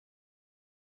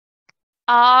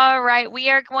All right, we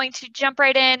are going to jump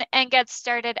right in and get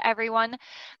started, everyone.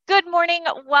 Good morning.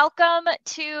 Welcome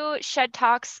to Shed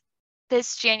Talks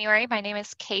this January. My name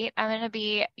is Kate. I'm going to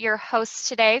be your host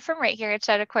today from right here at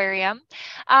Shed Aquarium.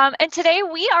 And today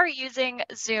we are using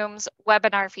Zoom's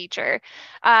webinar feature.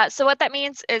 So what that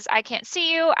means is I can't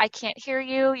see you, I can't hear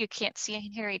you, you can't see and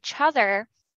hear each other.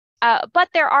 But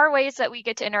there are ways that we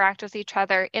get to interact with each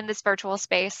other in this virtual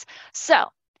space. So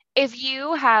if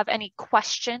you have any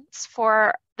questions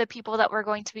for the people that we're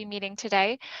going to be meeting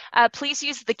today, please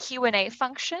use the Q&A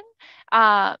function.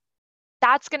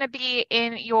 That's going to be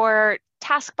in your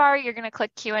taskbar. You're going to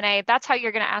click Q&A. That's how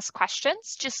you're going to ask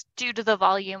questions, just due to the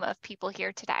volume of people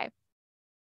here today.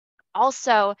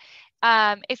 Also,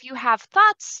 if you have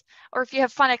thoughts or if you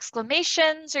have fun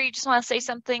exclamations or you just want to say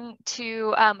something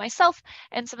to myself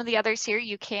and some of the others here,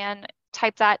 you can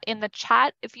type that in the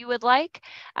chat if you would like,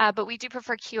 but we do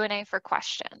prefer Q&A for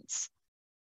questions.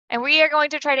 And we are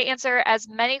going to try to answer as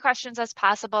many questions as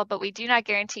possible, but we do not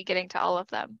guarantee getting to all of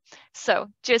them. So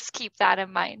just keep that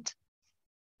in mind.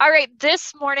 All right,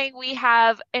 this morning we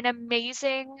have an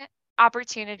amazing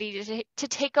opportunity to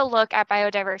take a look at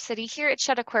biodiversity here at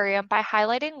Shed Aquarium by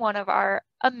highlighting one of our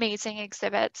amazing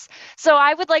exhibits. So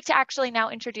I would like to actually now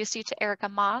introduce you to Erica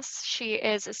Moss. She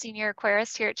is a senior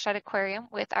aquarist here at Shed Aquarium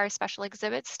with our special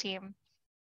exhibits team.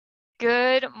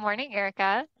 Good morning,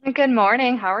 Erica. Good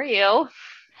morning. How are you?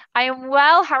 I am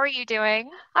well. How are you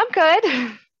doing? I'm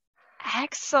good.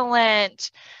 Excellent.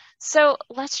 So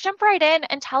let's jump right in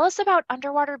and tell us about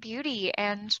underwater beauty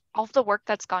and all of the work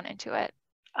that's gone into it.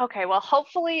 Okay, well,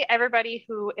 hopefully everybody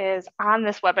who is on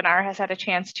this webinar has had a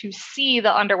chance to see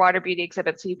the underwater beauty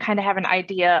exhibit, so you kind of have an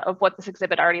idea of what this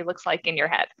exhibit already looks like in your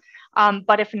head.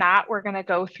 But if not, we're going to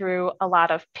go through a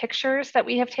lot of pictures that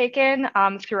we have taken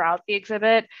throughout the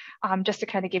exhibit, just to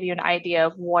kind of give you an idea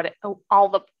of what all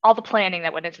the planning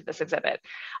that went into this exhibit.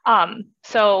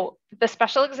 So the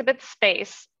special exhibit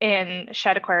space in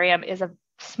Shed Aquarium is a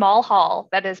small hall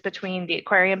that is between the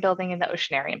aquarium building and the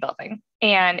oceanarium building.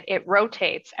 And it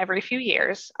rotates every few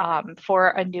years for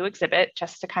a new exhibit,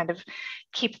 just to kind of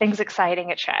keep things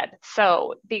exciting at Shed.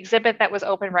 So the exhibit that was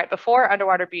open right before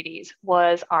Underwater Beauties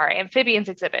was our amphibians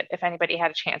exhibit, if anybody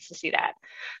had a chance to see that.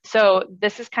 So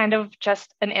this is kind of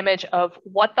just an image of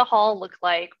what the hall looked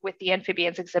like with the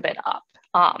amphibians exhibit up.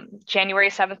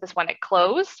 January 7th is when it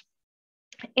closed.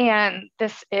 And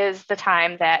this is the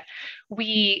time that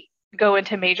we go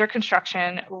into major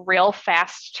construction, real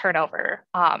fast turnover.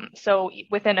 So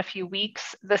within a few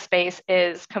weeks, the space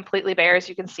is completely bare. As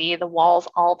you can see, the walls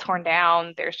all torn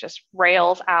down. There's just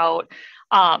rails out.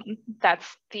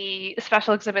 That's the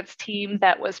special exhibits team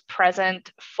that was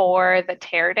present for the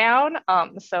teardown.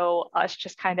 So us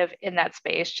just kind of in that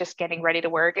space, just getting ready to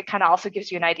work. It kind of also gives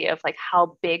you an idea of like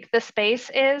how big the space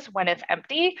is when it's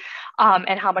empty,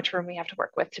 and how much room we have to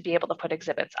work with to be able to put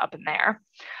exhibits up in there.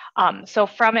 So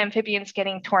from amphibians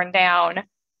getting torn down,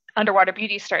 Underwater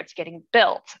Beauty starts getting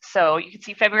built. So you can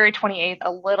see February 28th,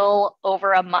 a little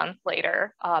over a month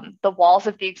later, the walls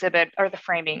of the exhibit, or the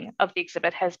framing of the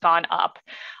exhibit, has gone up.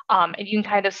 And you can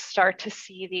kind of start to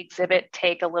see the exhibit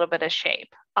take a little bit of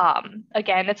shape.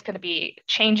 Again, it's going to be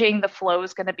changing. The flow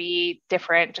is going to be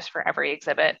different just for every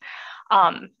exhibit.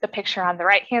 The picture on the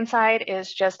right-hand side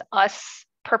is just us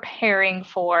preparing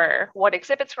for what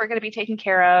exhibits we're going to be taking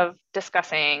care of,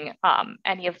 discussing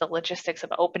any of the logistics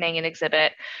of opening an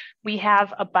exhibit. We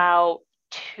have about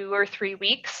 2 or 3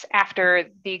 weeks after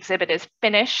the exhibit is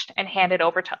finished and handed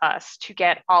over to us to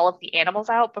get all of the animals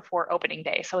out before opening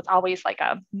day. So it's always like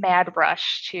a mad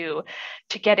rush to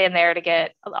get in there to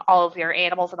get all of your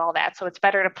animals and all that. So it's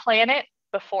better to plan it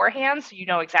beforehand so you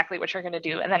know exactly what you're going to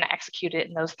do, and then execute it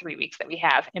in those 3 weeks that we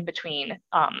have in between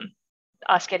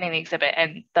us getting the exhibit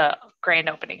and the grand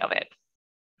opening of it.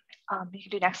 You can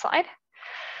do next slide.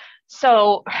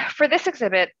 So for this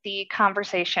exhibit, the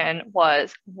conversation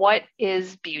was, what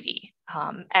is beauty?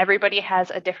 Everybody has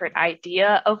a different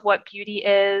idea of what beauty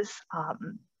is.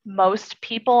 Most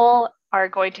people are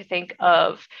going to think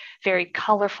of very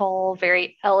colorful,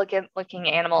 very elegant looking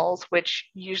animals, which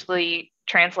usually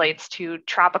translates to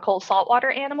tropical saltwater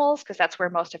animals, because that's where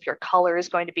most of your color is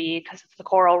going to be, because it's the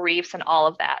coral reefs and all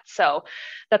of that. So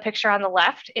the picture on the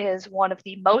left is one of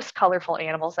the most colorful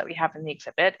animals that we have in the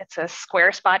exhibit. It's a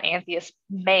square spot anthias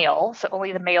male. So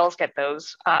only the males get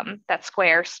those, that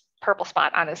square purple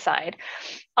spot on his side.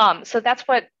 So that's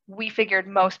what we figured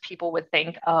most people would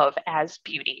think of as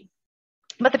beauty.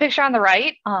 But the picture on the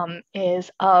right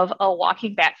is of a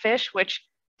walking batfish, which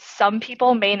some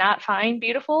people may not find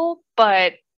beautiful,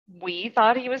 but we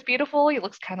thought he was beautiful. He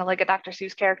looks kind of like a Dr.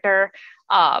 Seuss character.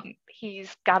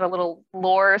 He's got a little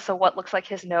lure, so what looks like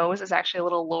his nose is actually a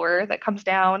little lure that comes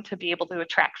down to be able to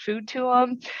attract food to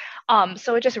him.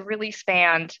 So it just really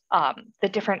spanned the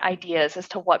different ideas as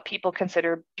to what people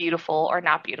consider beautiful or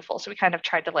not beautiful. So we kind of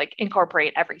tried to like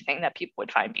incorporate everything that people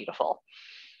would find beautiful.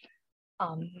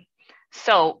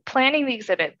 So planning the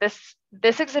exhibit,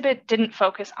 this exhibit didn't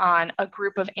focus on a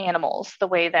group of animals the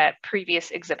way that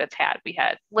previous exhibits had. We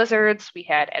had lizards, we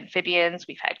had amphibians,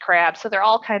 we've had crabs, so they're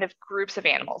all kind of groups of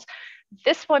animals.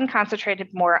 This one concentrated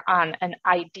more on an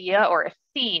idea or a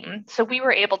theme, so we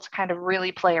were able to kind of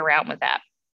really play around with that.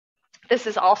 This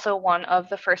is also one of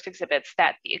the first exhibits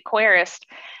that the aquarists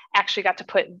actually got to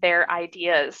put their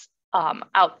ideas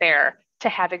out there to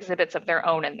have exhibits of their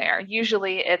own in there.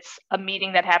 Usually it's a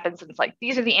meeting that happens and it's like,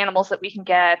 these are the animals that we can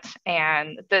get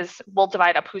and this will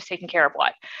divide up who's taking care of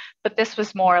what. But this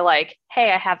was more like,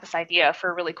 hey, I have this idea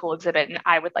for a really cool exhibit and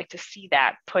I would like to see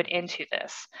that put into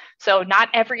this. So not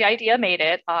every idea made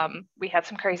it. We had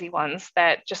some crazy ones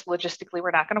that just logistically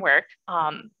were not going to work.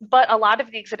 But a lot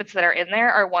of the exhibits that are in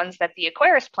there are ones that the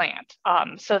aquarist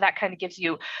planned. So that kind of gives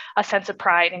you a sense of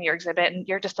pride in your exhibit and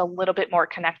you're just a little bit more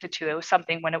connected to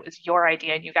something when it was your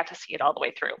idea and you got to see it all the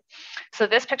way through. So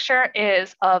this picture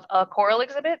is of a coral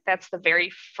exhibit. That's the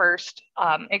very first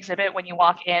exhibit when you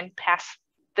walk in past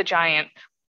the giant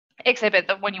exhibit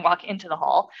when you walk into the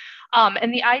hall.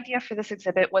 And the idea for this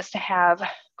exhibit was to have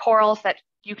corals that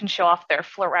you can show off their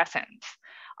fluorescence.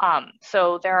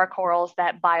 So there are corals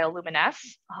that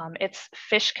bioluminesce. It's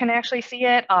fish can actually see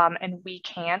it and we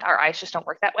can't, our eyes just don't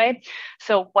work that way.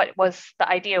 So what was the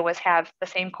idea was have the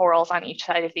same corals on each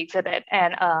side of the exhibit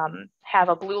and have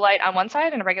a blue light on one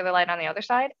side and a regular light on the other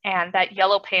side. And that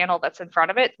yellow panel that's in front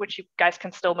of it, which you guys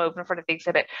can still move in front of the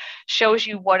exhibit, shows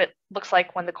you what it looks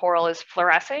like when the coral is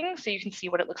fluorescing. So you can see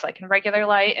what it looks like in regular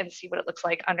light and see what it looks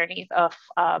like underneath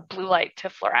a blue light to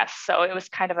fluoresce. So it was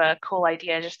kind of a cool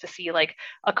idea just to see like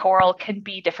a coral can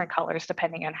be different colors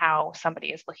depending on how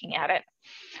somebody is looking at it.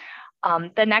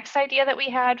 The next idea that we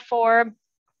had for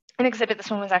an exhibit,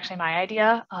 this one was actually my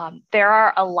idea. There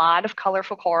are a lot of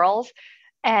colorful corals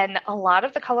and a lot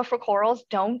of the colorful corals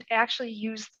don't actually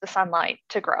use the sunlight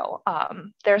to grow.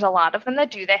 There's a lot of them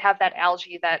that do. They have that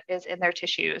algae that is in their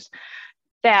tissues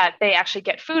that they actually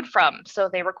get food from. So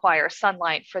they require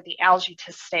sunlight for the algae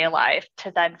to stay alive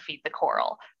to then feed the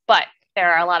coral. But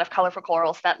there are a lot of colorful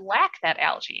corals that lack that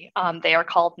algae. They are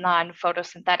called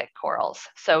non-photosynthetic corals.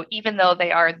 So even though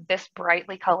they are this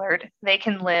brightly colored, they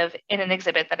can live in an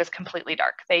exhibit that is completely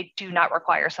dark. They do not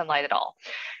require sunlight at all.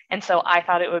 And so I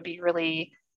thought it would be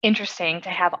really interesting to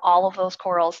have all of those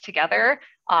corals together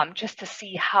just to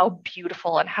see how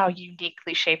beautiful and how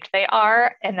uniquely shaped they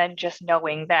are. And then just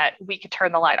knowing that we could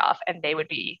turn the light off and they would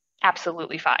be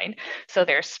absolutely fine. So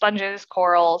there's sponges,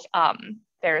 corals,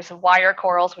 there's wire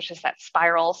corals, which is that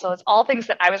spiral. So it's all things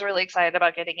that I was really excited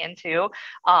about getting into.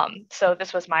 So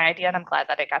this was my idea and I'm glad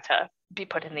that it got to be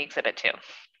put in the exhibit too.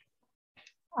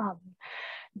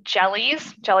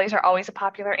 Jellies are always a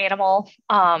popular animal.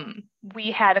 We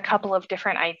had a couple of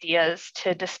different ideas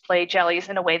to display jellies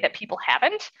in a way that people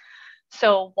haven't.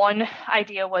 So one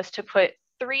idea was to put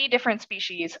 3 different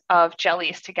species of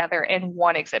jellies together in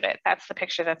one exhibit. That's the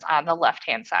picture that's on the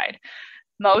left-hand side.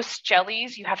 Most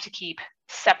jellies you have to keep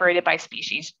separated by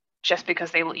species just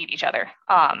because they will eat each other.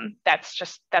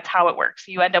 That's how it works.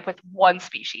 You end up with one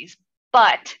species,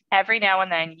 but every now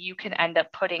and then you can end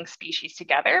up putting species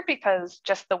together because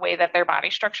just the way that their body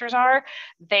structures are,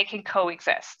 they can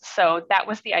coexist. So that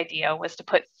was the idea, was to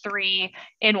put 3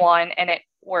 in one, and it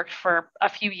worked for a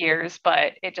few years,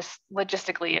 but it just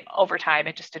logistically over time,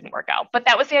 it just didn't work out. But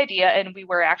that was the idea, and we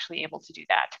were actually able to do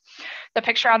that. The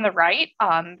picture on the right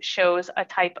shows a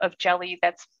type of jelly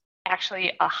that's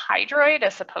actually a hydroid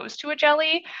as opposed to a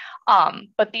jelly.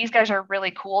 But these guys are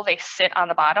really cool. They sit on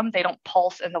the bottom. They don't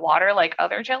pulse in the water like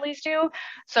other jellies do.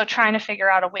 So trying to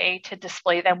figure out a way to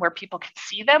display them where people can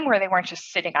see them, where they weren't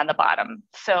just sitting on the bottom.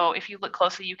 So if you look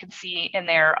closely, you can see in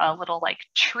there a little like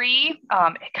tree.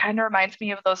 It kind of reminds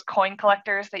me of those coin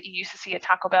collectors that you used to see at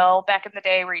Taco Bell back in the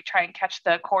day where you try and catch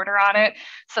the quarter on it.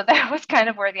 So that was kind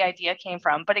of where the idea came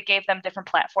from, but it gave them different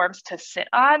platforms to sit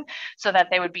on so that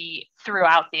they would be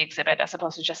throughout the exhibit as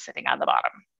opposed to just sitting on the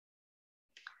bottom.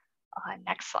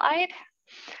 Next slide.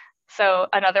 So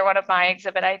another one of my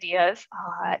exhibit ideas,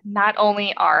 not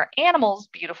only are animals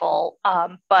beautiful,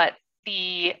 but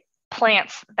the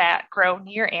plants that grow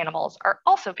near animals are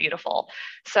also beautiful.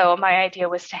 So my idea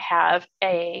was to have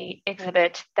a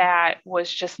exhibit that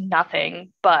was just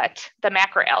nothing but the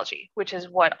macroalgae, which is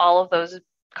what all of those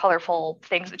colorful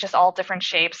things, just all different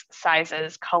shapes,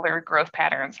 sizes, color, growth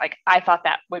patterns. Like, I thought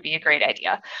that would be a great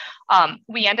idea.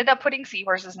 We ended up putting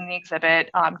seahorses in the exhibit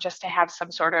just to have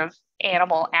some sort of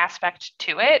animal aspect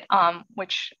to it,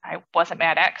 which I wasn't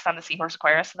mad at because I'm the seahorse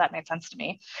aquarist, so that made sense to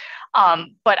me.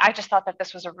 But I just thought that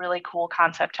this was a really cool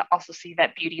concept to also see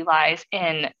that beauty lies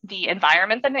in the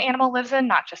environment that an animal lives in,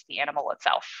 not just the animal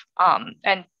itself.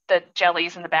 And the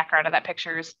jellies in the background of that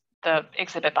picture is the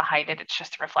exhibit behind it. It's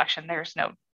just a reflection. There's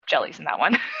no jellies in that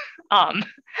one.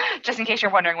 Just in case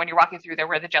you're wondering when you're walking through there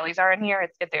where the jellies are in here,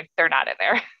 they're not in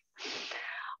there.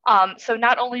 So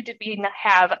not only did we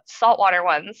have saltwater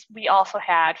ones, we also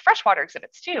had freshwater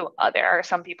exhibits too. There are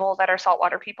some people that are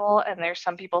saltwater people, and there's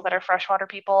some people that are freshwater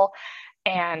people.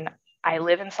 And I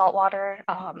live in saltwater.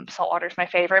 Saltwater is my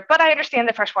favorite, but I understand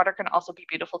that freshwater can also be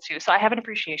beautiful too. So I have an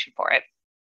appreciation for it.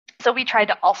 So we tried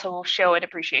to also show an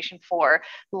appreciation for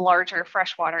larger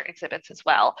freshwater exhibits as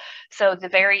well. So the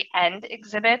very end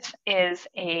exhibit is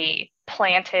a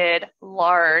planted,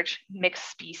 large, mixed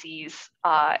species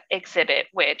exhibit,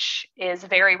 which is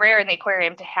very rare in the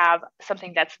aquarium to have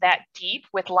something that's that deep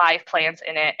with live plants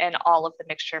in it and all of the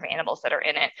mixture of animals that are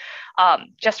in it.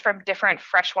 Just from different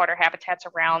freshwater habitats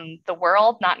around the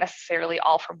world, not necessarily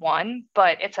all from one,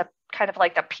 but it's a kind of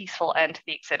like the peaceful end to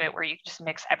the exhibit where you just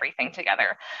mix everything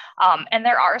together. And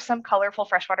there are some colorful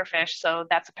freshwater fish. So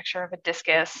that's a picture of a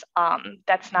discus.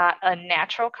 That's not a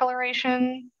natural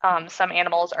coloration. Some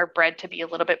animals are bred to be a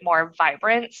little bit more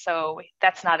vibrant. So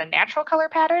that's not a natural color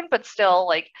pattern, but still,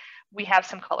 like, we have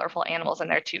some colorful animals in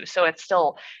there too. So it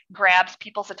still grabs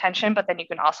people's attention, but then you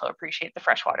can also appreciate the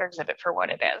freshwater exhibit for what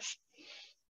it is.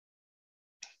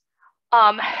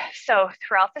 So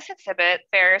throughout this exhibit,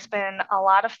 there's been a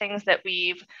lot of things that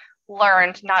we've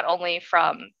learned, not only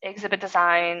from exhibit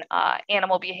design,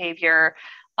 animal behavior.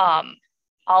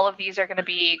 All of these are going to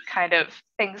be kind of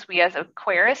things we as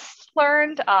aquarists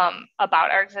learned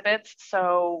about our exhibits.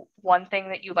 So one thing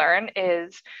that you learn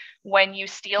is when you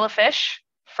steal a fish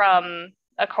from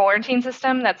a quarantine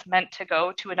system that's meant to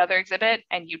go to another exhibit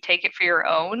and you take it for your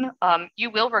own,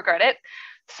 you will regret it.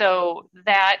 So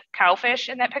that cowfish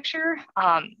in that picture,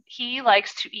 he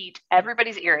likes to eat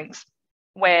everybody's earrings.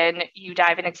 When you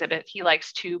dive an exhibit, he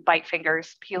likes to bite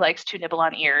fingers. He likes to nibble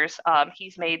on ears.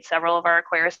 He's made several of our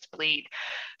aquarists bleed.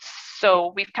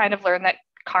 So we've kind of learned that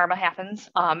karma happens,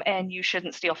 and you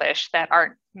shouldn't steal fish that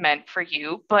aren't meant for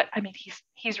you. But I mean,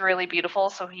 he's really beautiful,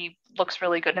 so he looks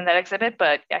really good in that exhibit.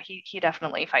 But yeah, he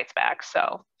definitely fights back.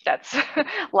 So that's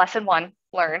lesson one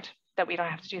learned, that we don't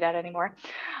have to do that anymore.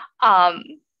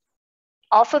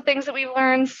 Also, things that we've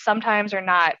learned sometimes are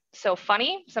not so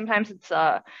funny. Sometimes it's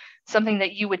something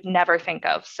that you would never think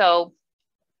of. So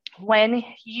when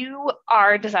you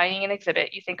are designing an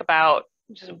exhibit, you think about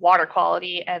just water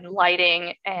quality and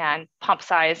lighting and pump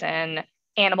size and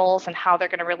animals and how they're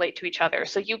going to relate to each other.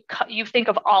 So you think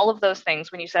of all of those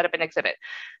things when you set up an exhibit,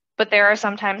 but there are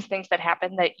sometimes things that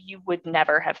happen that you would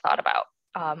never have thought about.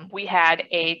 We had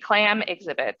a clam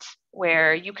exhibit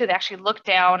where you could actually look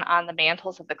down on the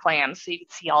mantles of the clams, so you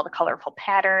could see all the colorful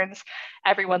patterns.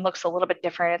 Everyone looks a little bit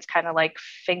different. It's kind of like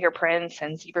fingerprints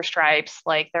and zebra stripes,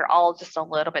 like they're all just a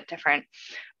little bit different.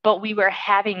 But we were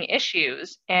having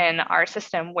issues in our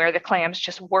system where the clams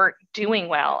just weren't doing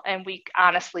well, and we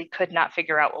honestly could not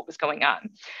figure out what was going on.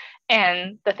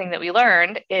 And the thing that we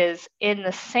learned is in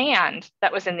the sand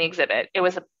that was in the exhibit, it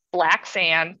was a black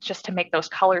sand just to make those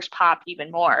colors pop even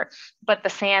more. But the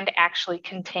sand actually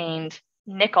contained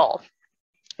nickel,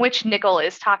 which nickel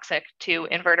is toxic to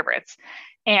invertebrates.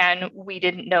 And we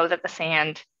didn't know that the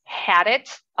sand had it.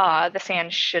 The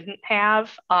sand shouldn't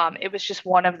have. It was just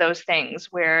one of those things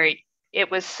where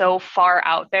it was so far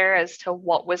out there as to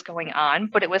what was going on,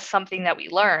 but it was something that we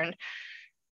learned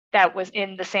that was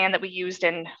in the sand that we used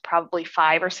in probably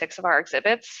 5 or 6 of our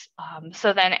exhibits.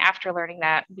 So then after learning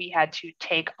that, we had to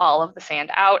take all of the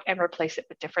sand out and replace it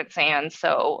with different sand.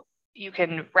 So you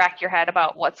can rack your head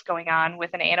about what's going on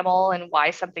with an animal and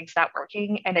why something's not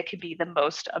working, and it could be the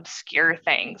most obscure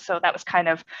thing. So that was kind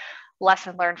of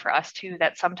lesson learned for us too,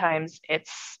 that sometimes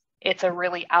it's a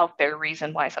really out there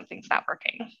reason why something's not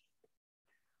working.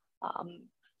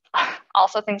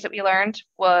 Also, things that we learned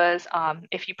was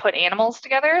if you put animals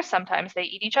together, sometimes they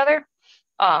eat each other.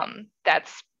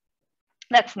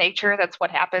 That's nature. That's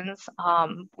what happens.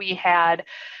 We had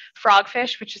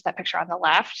frogfish, which is that picture on the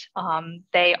left.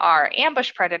 They are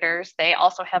ambush predators. They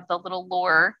also have the little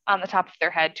lure on the top of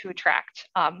their head to attract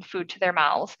food to their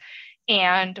mouths.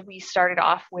 And we started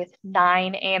off with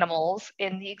 9 animals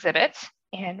in the exhibit,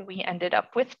 and we ended up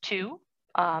with 2.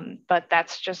 But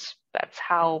that's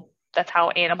how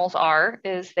animals are,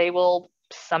 is they will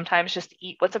sometimes just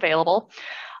eat what's available.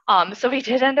 So we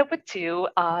did end up with two.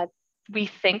 We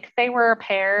think they were a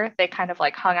pair. They kind of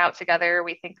like hung out together.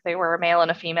 We think they were a male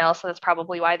and a female. So that's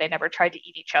probably why they never tried to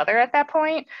eat each other at that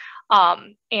point.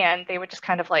 And they would just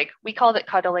kind of like, we called it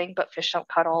cuddling, but fish don't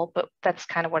cuddle, but that's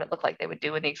kind of what it looked like they would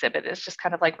do in the exhibit, is just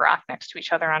kind of like rock next to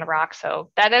each other on a rock.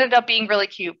 So that ended up being really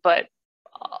cute, but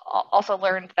also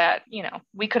learned that, you know,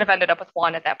 we could have ended up with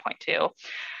one at that point too.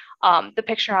 The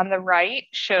picture on the right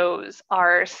shows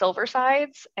our silver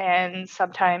sides, and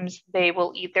sometimes they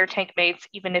will eat their tank mates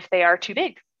even if they are too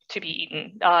big to be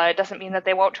eaten. It doesn't mean that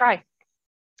they won't try.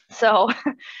 So,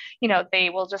 you know, they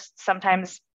will just,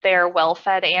 sometimes they're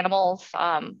well-fed animals.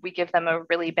 We give them a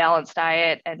really balanced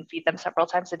diet and feed them several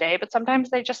times a day, but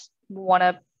sometimes they just want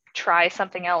to try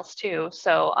something else too.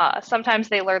 So sometimes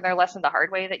they learn their lesson the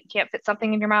hard way, that you can't fit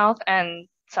something in your mouth, and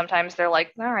sometimes they're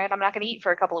like, all right, I'm not going to eat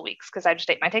for a couple of weeks because I just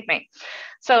ate my tank mate.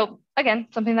 So again,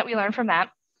 something that we learned from that.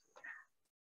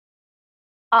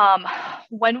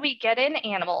 When we get in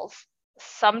animals,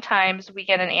 sometimes we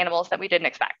get in animals that we didn't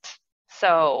expect.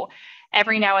 So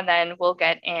every now and then we'll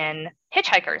get in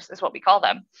hitchhikers, is what we call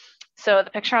them. So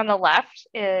the picture on the left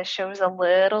shows a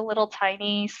little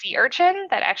tiny sea urchin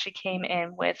that actually came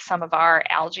in with some of our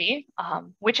algae,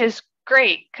 which is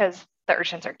great because the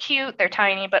urchins are cute, they're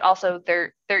tiny, but also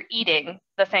they're eating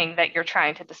the thing that you're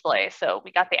trying to display. So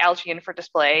we got the algae in for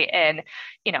display, and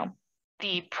you know,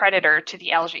 the predator to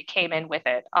the algae came in with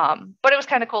it. But it was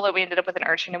kind of cool that we ended up with an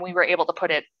urchin and we were able to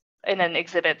put it in an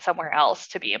exhibit somewhere else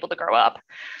to be able to grow up.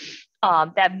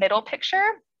 That middle picture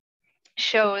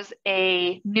shows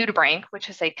a nudibranch, which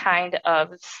is a kind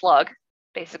of slug.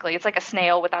 Basically, it's like a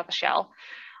snail without the shell.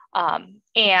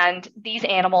 And these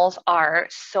animals are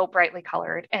so brightly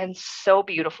colored and so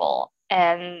beautiful.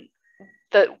 And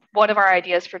one of our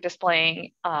ideas for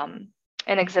displaying an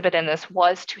exhibit in this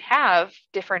was to have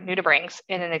different nudibranchs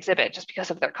in an exhibit just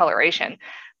because of their coloration.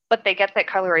 But they get that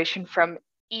coloration from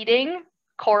eating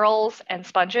corals and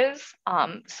sponges.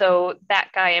 So that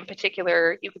guy in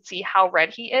particular, you could see how red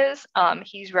he is.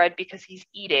 He's red because he's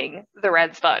eating the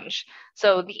red sponge.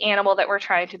 So the animal that we're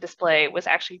trying to display was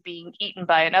actually being eaten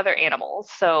by another animal.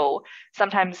 So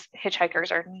sometimes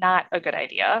hitchhikers are not a good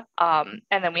idea. And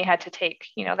then we had to take,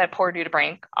 you know, that poor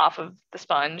nudibranch off of the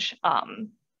sponge.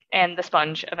 And the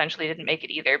sponge eventually didn't make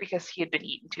it either because he had been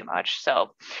eaten too much.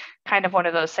 So kind of one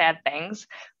of those sad things.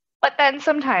 But then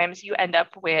sometimes you end up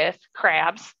with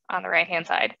crabs on the right-hand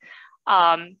side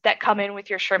that come in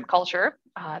with your shrimp culture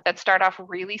that start off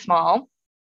really small.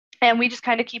 And we just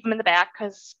kind of keep them in the back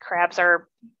because crabs are,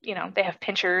 you know, they have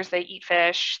pinchers, they eat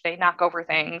fish, they knock over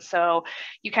things. So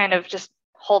you kind of just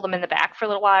hold them in the back for a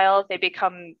little while. They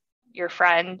become your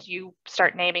friend. You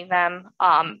start naming them.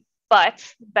 But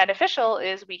beneficial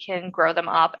is we can grow them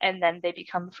up and then they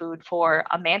become food for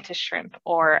a mantis shrimp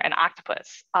or an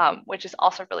octopus, which is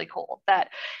also really cool that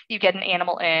you get an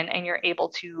animal in and you're able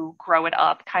to grow it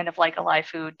up kind of like a live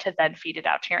food to then feed it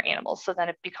out to your animals. So then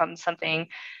it becomes something,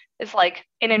 it's like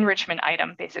an enrichment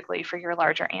item basically for your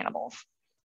larger animals.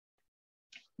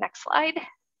 Next slide.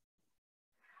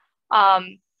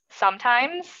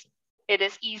 Sometimes it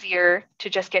is easier to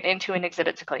just get into an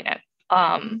exhibit to clean it.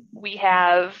 We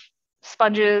have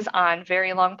sponges on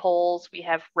very long poles, we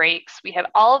have rakes, we have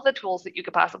all of the tools that you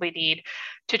could possibly need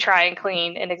to try and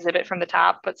clean an exhibit from the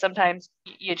top, but sometimes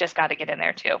you just got to get in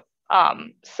there too.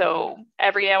 So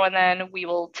every now and then we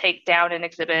will take down an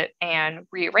exhibit and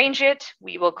rearrange it,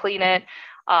 we will clean it,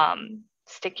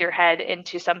 stick your head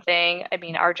into something. I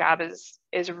mean, our job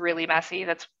is really messy.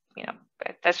 That's, you know,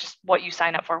 that's just what you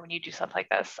sign up for when you do stuff like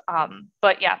this.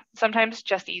 But yeah, sometimes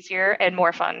just easier and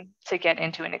more fun to get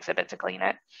into an exhibit to clean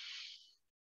it.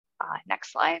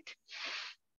 Next slide.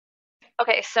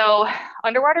 Okay, so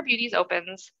Underwater Beauties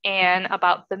opens, and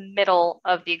about the middle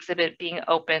of the exhibit being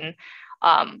open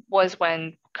was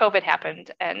when COVID happened.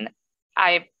 And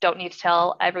I don't need to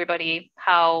tell everybody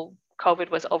how COVID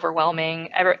was overwhelming.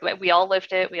 We all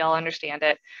lived it, we all understand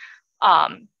it.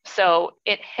 So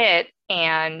it hit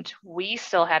and we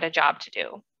still had a job to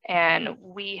do. And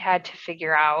we had to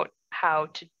figure out how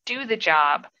to do the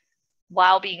job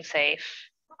while being safe.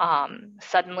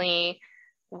 Suddenly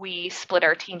we split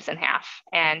our teams in half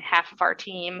and half of our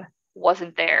team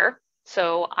wasn't there.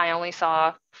 So I only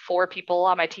saw 4 people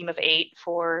on my team of 8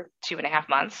 for 2.5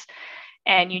 months.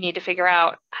 And you need to figure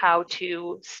out how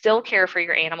to still care for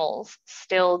your animals,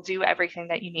 still do everything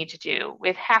that you need to do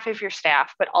with half of your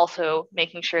staff, but also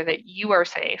making sure that you are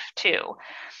safe too.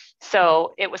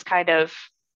 So it was kind of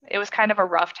a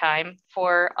rough time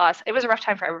for us. It was a rough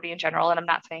time for everybody in general, and I'm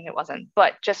not saying it wasn't,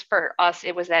 but just for us,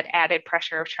 it was that added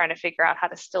pressure of trying to figure out how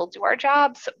to still do our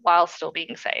jobs while still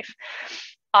being safe.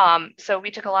 So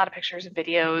we took a lot of pictures and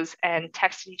videos and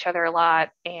texted each other a lot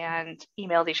and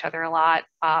emailed each other a lot.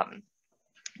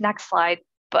 Next slide.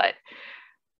 But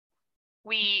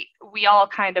we all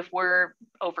kind of were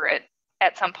over it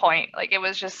at some point. Like, it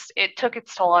was just, it took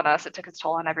its toll on us. It took its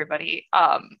toll on everybody.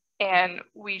 And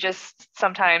we just,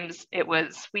 sometimes it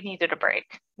was, we needed a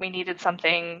break. We needed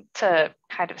something to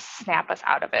kind of snap us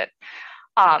out of it.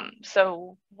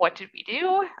 So what did we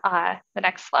do? The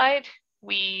next slide,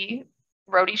 we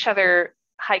wrote each other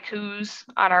haikus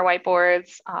on our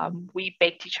whiteboards. We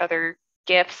baked each other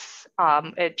gifts,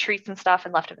 treats and stuff,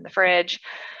 and left them in the fridge.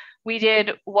 We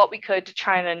did what we could to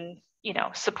try and,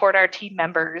 support our team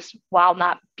members while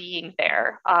not being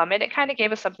there. And it kind of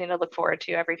gave us something to look forward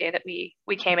to every day that we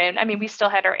came in. I mean, we still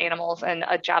had our animals and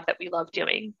a job that we loved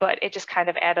doing, but it just kind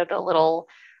of added a little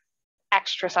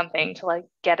extra something to like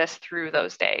get us through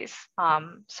those days.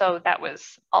 So that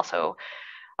was also,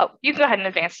 you can go ahead and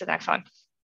advance to the next one.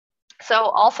 So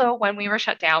also, when we were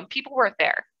shut down, people weren't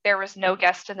there. There was no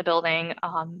guest in the building.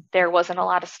 There wasn't a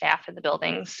lot of staff in the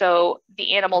building. So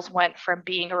the animals went from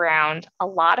being around a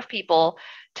lot of people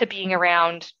to being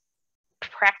around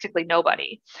practically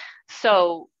nobody.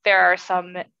 So there are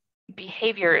some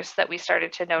behaviors that we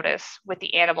started to notice with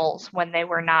the animals when they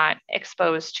were not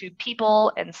exposed to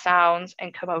people and sounds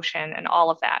and commotion and all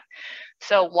of that.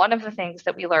 So one of the things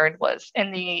that we learned was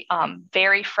in the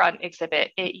very front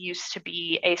exhibit, it used to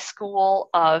be a school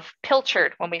of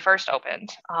pilchard when we first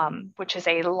opened, which is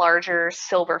a larger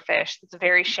silverfish that's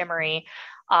very shimmery.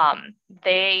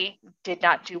 They did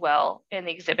not do well in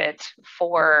the exhibit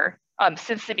for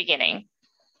since the beginning.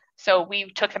 So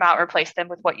we took them out and replaced them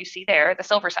with what you see there, the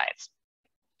silver sides.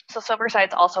 So silver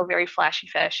sides also very flashy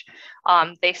fish.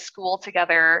 They school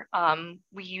together.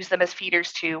 We use them as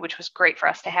feeders too, which was great for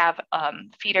us to have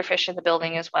feeder fish in the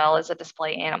building as well as a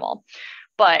display animal.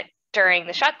 But during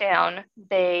the shutdown,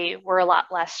 they were a lot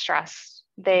less stressed.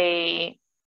 They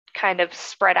kind of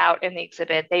spread out in the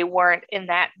exhibit. They weren't in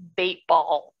that bait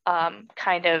ball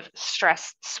kind of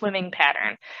stress swimming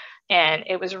pattern. And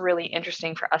it was really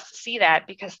interesting for us to see that,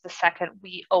 because the second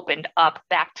we opened up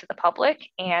back to the public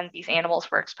and these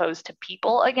animals were exposed to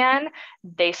people again,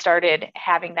 they started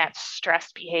having that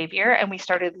stress behavior, and we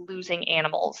started losing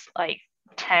animals like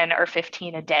 10 or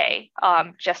 15 a day,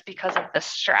 just because of the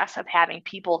stress of having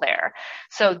people there.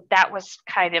 So that was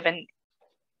kind of an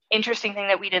interesting thing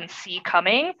that we didn't see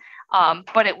coming.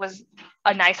 But it was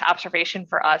a nice observation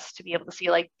for us to be able to see,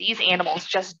 like, these animals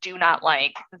just do not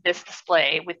like this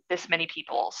display with this many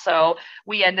people. So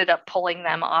we ended up pulling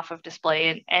them off of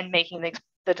display and making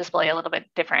the display a little bit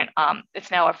different. It's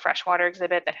now a freshwater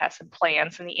exhibit that has some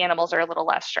plants, and the animals are a little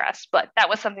less stressed, but that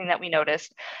was something that we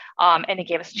noticed. And it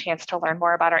gave us a chance to learn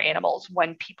more about our animals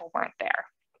when people weren't there.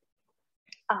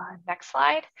 Next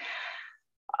slide.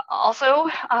 Also,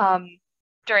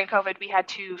 during COVID, we had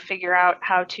to figure out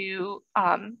how to,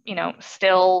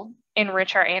 still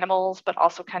enrich our animals, but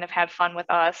also kind of have fun with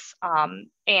us.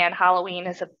 And Halloween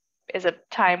is a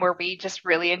time where we just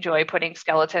really enjoy putting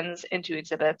skeletons into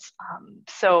exhibits.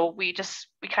 So we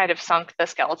kind of sunk the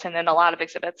skeleton in a lot of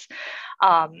exhibits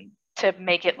to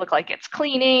make it look like it's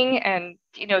cleaning. And,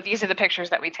 these are the pictures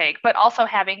that we take, but also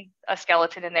having a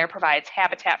skeleton in there provides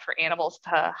habitat for animals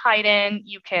to hide in.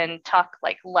 You can tuck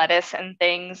like lettuce and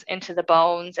things into the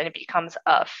bones and it becomes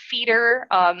a feeder.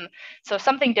 So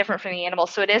something different for the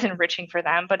animals. So it is enriching for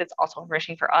them, but it's also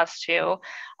enriching for us too.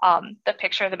 The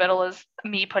picture in the middle is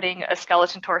me putting a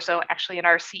skeleton torso actually in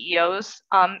our CEO's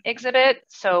exhibit.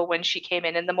 So when she came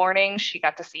in the morning, she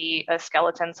got to see a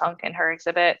skeleton sunk in her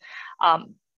exhibit.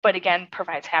 But again,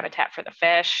 provides habitat for the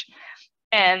fish.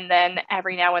 And then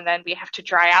every now and then we have to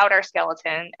dry out our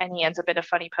skeleton, and he ends up in a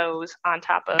funny pose on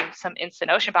top of some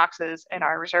instant ocean boxes in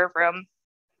our reserve room,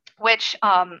 which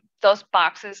those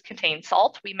boxes contain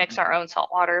salt. We mix our own salt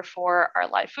water for our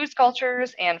live food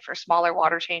sculptures and for smaller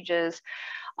water changes.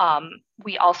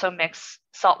 We also mix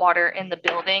salt water in the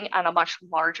building on a much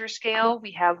larger scale.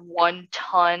 We have 1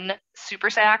 ton super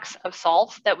sacks of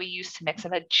salt that we use to mix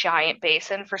in a giant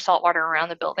basin for salt water around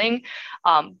the building.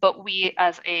 But we,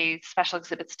 as a special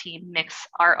exhibits team, mix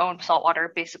our own salt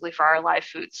water basically for our live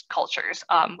foods cultures,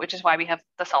 which is why we have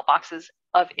the salt boxes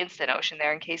of Instant Ocean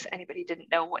there in case anybody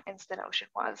didn't know what Instant Ocean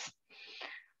was.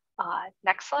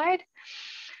 Next slide.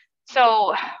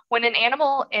 So when an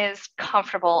animal is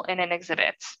comfortable in an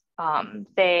exhibit,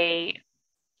 they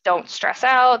don't stress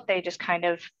out, they just kind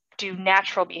of do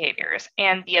natural behaviors.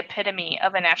 And the epitome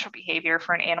of a natural behavior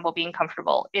for an animal being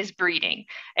comfortable is breeding.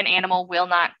 An animal will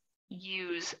not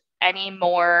use any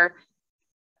more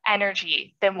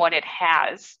energy than what it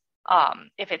has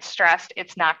If it's stressed,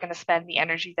 it's not going to spend the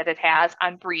energy that it has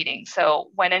on breeding.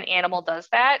 So when an animal does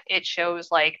that, it shows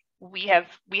like we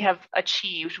have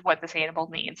achieved what this animal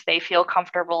needs. They feel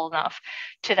comfortable enough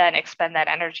to then expend that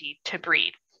energy to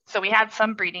breed. So we had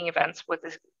some breeding events with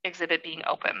this exhibit being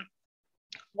open.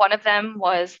 One of them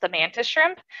was the mantis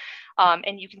shrimp,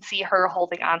 and you can see her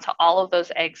holding on to all of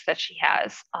those eggs that she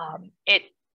has.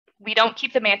 We don't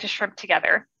keep the mantis shrimp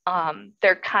together.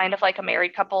 They're kind of like a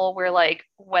married couple where like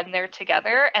when they're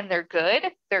together and they're good,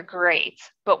 they're great.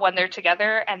 But when they're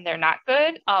together and they're not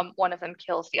good, one of them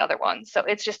kills the other one. So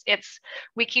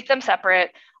we keep them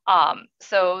separate.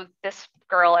 So this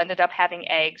girl ended up having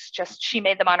eggs, she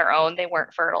made them on her own. They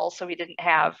weren't fertile. So we didn't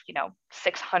have,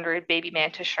 600 baby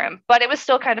mantis shrimp, but it was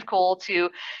still kind of cool to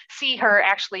see her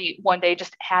actually one day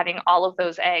just having all of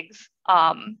those eggs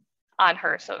on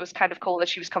her. So it was kind of cool that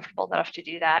she was comfortable enough to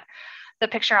do that. The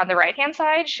picture on the right-hand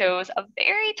side shows a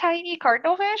very tiny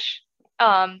cardinalfish.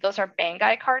 Those are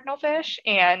Banggai cardinalfish.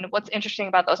 And what's interesting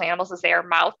about those animals is they are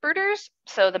mouth brooders.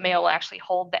 So the male will actually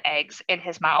hold the eggs in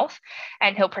his mouth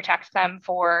and he'll protect them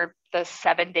for the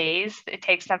 7 days it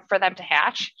takes for them to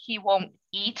hatch. He won't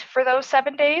eat for those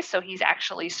 7 days. So he's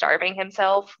actually starving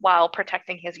himself while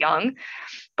protecting his young.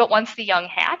 But once the young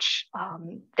hatch,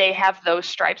 they have those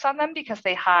stripes on them because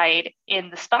they hide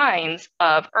in the spines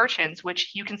of urchins,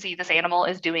 which you can see this animal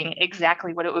is doing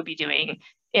exactly what it would be doing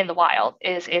in the wild,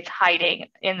 is it's hiding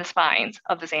in the spines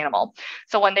of this animal.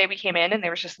 So one day we came in and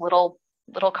there was just little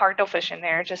cardinalfish in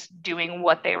there just doing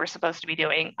what they were supposed to be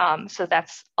doing. So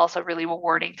that's also really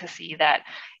rewarding to see that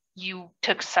you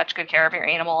took such good care of your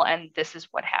animal and this is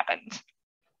what happened.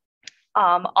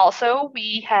 Also,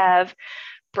 we have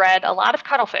bred a lot of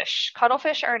cuttlefish.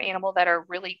 Cuttlefish are an animal that are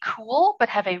really cool, but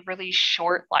have a really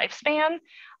short lifespan.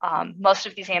 Most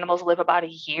of these animals live about a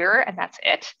year and that's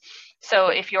it. So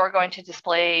if you're going to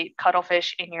display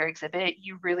cuttlefish in your exhibit,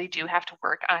 you really do have to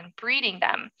work on breeding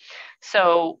them.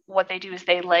 So what they do is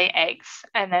they lay eggs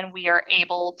and then we are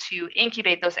able to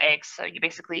incubate those eggs. So you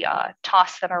basically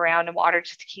toss them around in water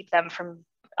just to keep them from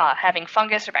having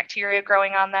fungus or bacteria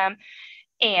growing on them.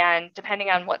 And depending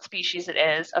on what species it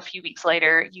is, a few weeks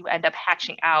later, you end up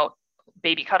hatching out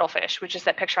baby cuttlefish, which is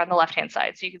that picture on the left-hand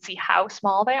side. So you can see how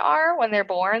small they are when they're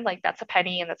born. Like that's a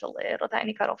penny and that's a little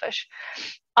tiny cuttlefish.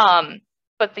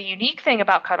 But the unique thing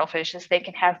about cuttlefish is they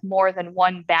can have more than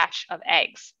one batch of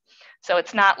eggs. So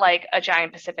it's not like a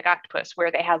giant Pacific octopus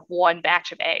where they have one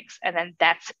batch of eggs and then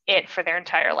that's it for their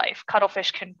entire life.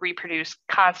 Cuttlefish can reproduce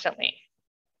constantly.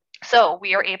 So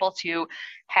we are able to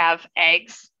have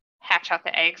eggs, hatch out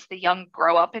the eggs, the young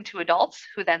grow up into adults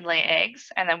who then lay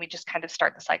eggs, and then we just kind of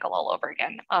start the cycle all over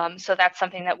again. So that's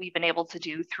something that we've been able to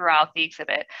do throughout the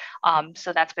exhibit.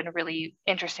 So that's been a really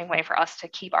interesting way for us to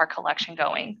keep our collection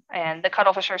going. And the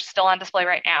cuttlefish are still on display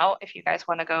right now. If you guys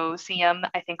want to go see them,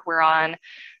 I think we're on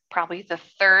probably the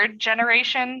 3rd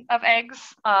generation of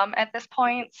eggs at this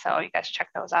point. So you guys check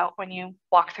those out when you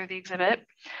walk through the exhibit.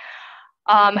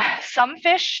 Some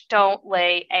fish don't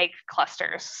lay egg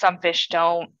clusters. Some fish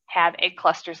don't have egg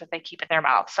clusters that they keep in their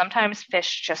mouth. Sometimes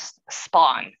fish just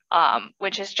spawn,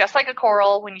 which is just like a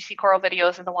coral. When you see coral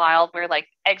videos in the wild where like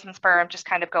eggs and sperm just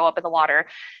kind of go up in the water,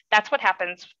 that's what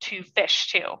happens to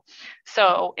fish too.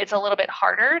 So it's a little bit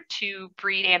harder to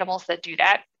breed animals that do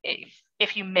that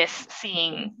if you miss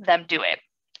seeing them do it.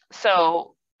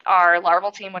 So our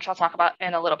larval team, which I'll talk about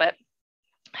in a little bit,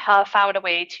 found a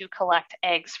way to collect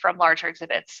eggs from larger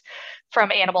exhibits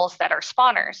from animals that are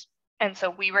spawners. And so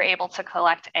we were able to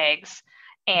collect eggs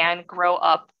and grow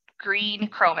up green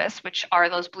chromis, which are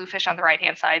those blue fish on the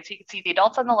right-hand side. So you can see the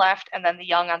adults on the left and then the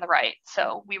young on the right.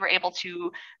 So we were able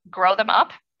to grow them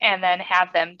up and then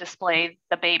have them display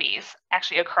the babies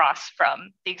actually across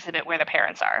from the exhibit where the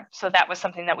parents are. So that was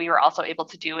something that we were also able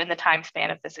to do in the time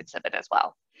span of this exhibit as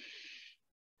well.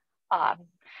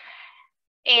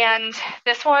 And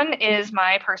this one is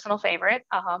my personal favorite.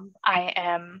 I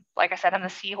am, like I said, I'm the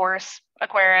seahorse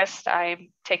aquarist. I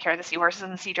take care of the seahorses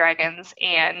and the sea dragons.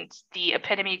 And the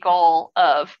epitome goal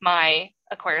of my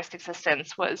aquarist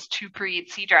existence was to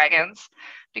breed sea dragons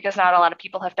because not a lot of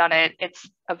people have done it. It's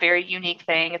a very unique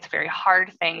thing. It's a very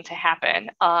hard thing to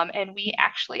happen. And we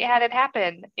actually had it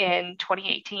happen in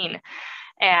 2018.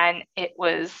 And it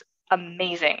was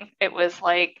amazing. It was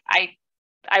like,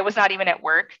 I was not even at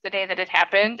work the day that it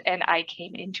happened, and I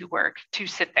came into work to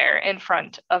sit there in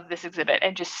front of this exhibit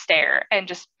and just stare and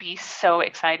just be so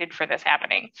excited for this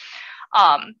happening.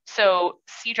 So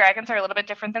sea dragons are a little bit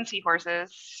different than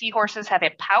seahorses. Seahorses have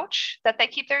a pouch that they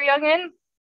keep their young in.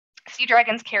 Sea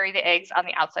dragons carry the eggs on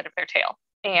the outside of their tail,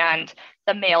 and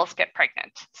the males get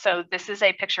pregnant. So this is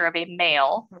a picture of a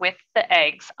male with the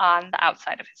eggs on the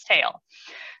outside of his tail.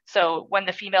 So when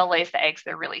the female lays the eggs,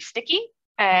 they're really sticky,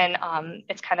 and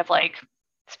it's kind of like,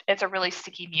 it's a really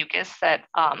sticky mucus that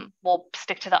will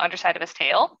stick to the underside of his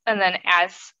tail. And then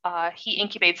as he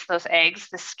incubates those eggs,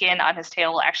 the skin on his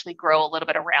tail will actually grow a little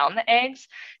bit around the eggs,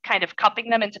 kind of cupping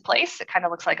them into place. It kind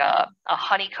of looks like a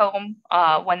honeycomb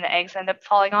when the eggs end up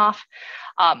falling off.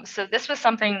 So this was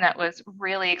something that was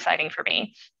really exciting for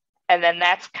me. And then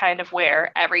that's kind of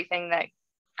where everything that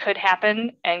could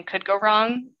happen and could go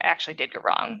wrong actually did go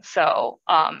wrong. So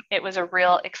it was a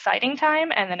real exciting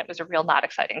time, and then it was a real not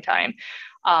exciting time.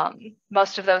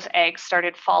 Most of those eggs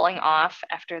started falling off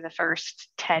after the first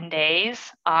 10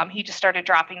 days. He just started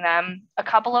dropping them. A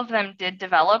couple of them did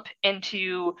develop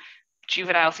into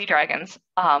juvenile sea dragons,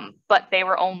 but they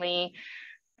were only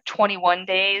 21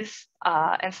 days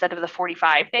instead of the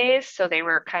 45 days. So they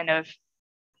were kind of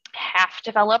half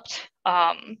developed.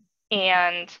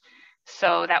 And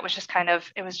so that was just kind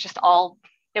of, it was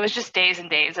just days and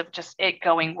days of just it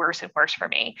going worse and worse for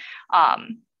me.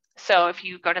 So if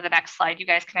you go to the next slide, you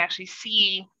guys can actually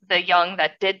see the young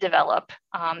that did develop.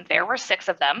 There were 6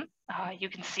 of them. You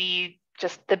can see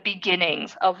just the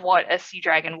beginnings of what a sea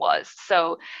dragon was.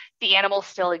 So the animals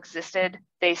still existed.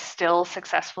 They still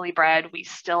successfully bred. We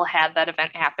still had that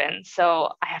event happen. So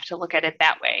I have to look at it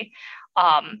that way.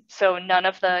 So none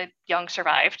of the young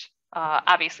survived.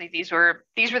 Obviously, these were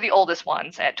the oldest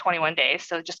ones at 21 days,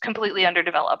 so just completely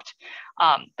underdeveloped.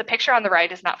 The picture on the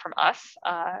right is not from us.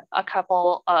 A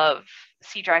couple of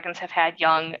sea dragons have had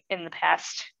young in the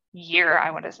past year,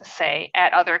 I want to say,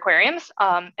 at other aquariums.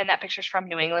 And that picture is from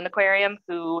New England Aquarium,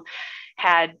 who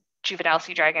had juvenile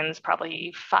sea dragons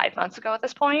probably 5 months ago at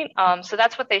this point. So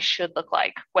that's what they should look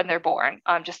like when they're born,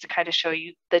 just to kind of show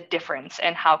you the difference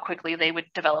and how quickly they would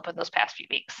develop in those past few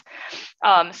weeks.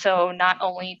 So not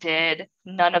only did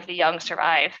none of the young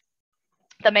survive,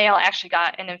 the male actually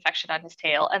got an infection on his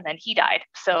tail and then he died.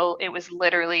 So it was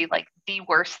literally like the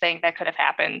worst thing that could have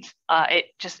happened.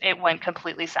 It went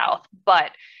completely south,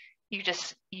 but you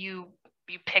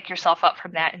pick yourself up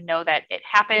from that and know that it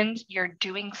happened. You're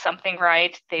doing something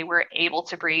right. They were able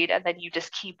to breed, and then you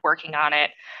just keep working on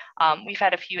it. We've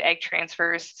had a few egg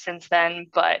transfers since then,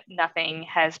 but nothing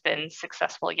has been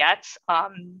successful yet.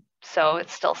 So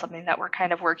it's still something that we're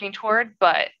kind of working toward,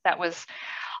 but that was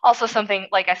also something,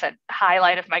 like I said,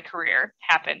 highlight of my career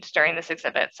happened during this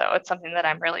exhibit. So it's something that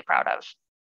I'm really proud of.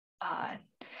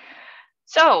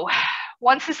 So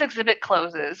once this exhibit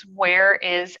closes, where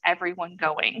is everyone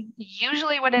going?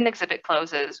 Usually when an exhibit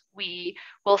closes, we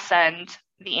will send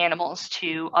the animals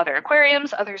to other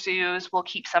aquariums, other zoos. We'll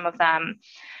keep some of them.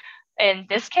 In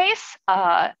this case,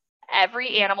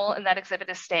 every animal in that exhibit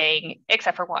is staying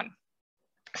except for one.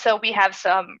 So we have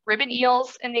some ribbon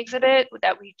eels in the exhibit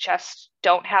that we just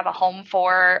don't have a home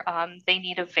for. They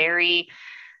need a very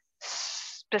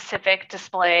specific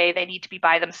display. They need to be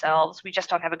by themselves. We just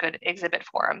don't have a good exhibit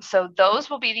for them. So those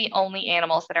will be the only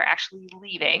animals that are actually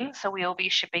leaving. So we will be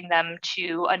shipping them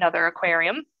to another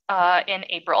aquarium in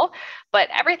April, but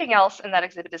everything else in that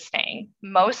exhibit is staying.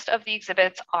 Most of the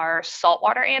exhibits are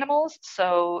saltwater animals.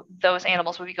 So those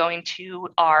animals will be going to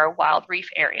our wild reef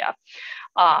area.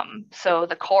 So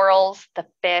the corals, the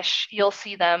fish, you'll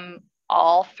see them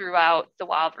all throughout the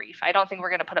wild reef. I don't think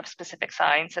we're going to put up specific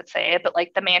signs that say it, but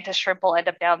like the mantis shrimp will end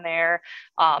up down there.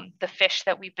 The fish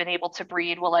that we've been able to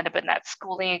breed will end up in that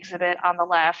schooling exhibit on the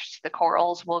left. The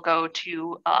corals will go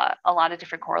to a lot of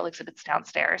different coral exhibits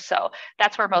downstairs. So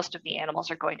that's where most of the animals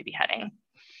are going to be heading.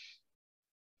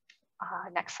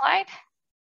 Next slide.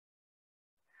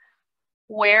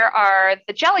 Where are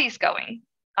the jellies going?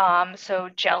 So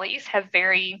jellies have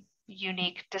very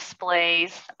unique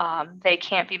displays. They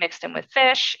can't be mixed in with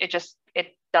fish. It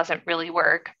doesn't really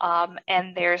work.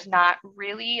 And there's not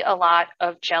really a lot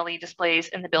of jelly displays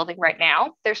in the building right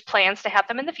now. There's plans to have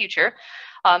them in the future.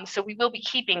 So we will be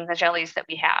keeping the jellies that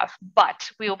we have, but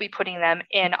we will be putting them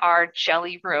in our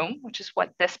jelly room, which is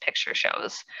what this picture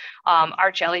shows.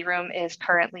 Our jelly room is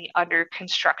currently under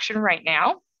construction right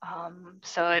now.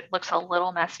 So it looks a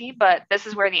little messy, but this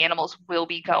is where the animals will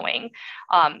be going.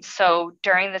 So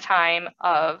during the time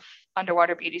of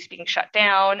Underwater Beauties being shut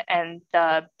down and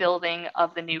the building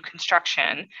of the new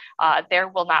construction, there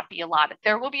will not be a lot.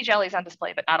 There will be jellies on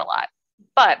display, but not a lot.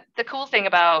 But the cool thing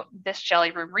about this jelly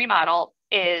room remodel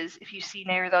is if you see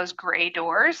near those gray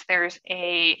doors, there's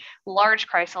a large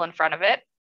chrysal in front of it.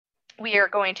 We are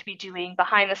going to be doing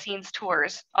behind the scenes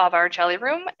tours of our jelly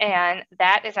room, and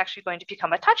that is actually going to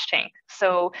become a touch tank.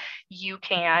 So you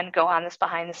can go on this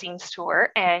behind the scenes tour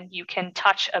and you can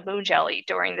touch a moon jelly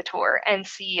during the tour and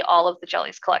see all of the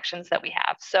jellies collections that we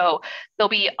have. So they'll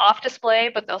be off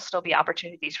display, but there'll still be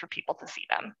opportunities for people to see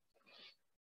them.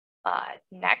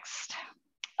 Next.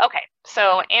 Okay,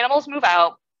 so animals move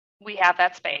out. We have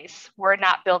that space. We're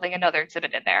not building another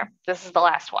exhibit in there. This is the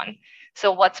last one.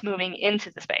 So what's moving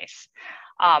into the space?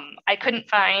 I couldn't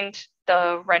find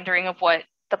the rendering of what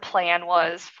the plan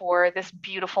was for this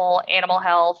beautiful animal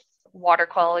health, water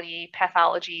quality,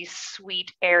 pathology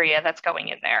suite area that's going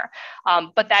in there.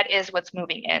 But that is what's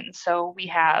moving in. So we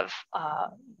have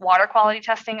water quality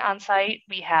testing on site.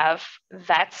 We have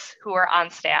vets who are on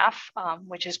staff,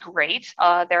 which is great.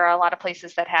 There are a lot of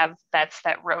places that have vets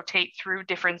that rotate through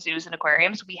different zoos and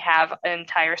aquariums. We have an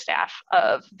entire staff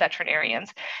of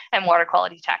veterinarians and water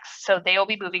quality techs. So they will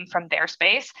be moving from their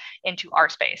space into our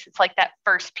space. It's like that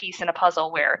first piece in a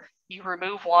puzzle where you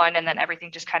remove one and then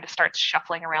everything just kind of starts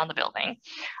shuffling around the building.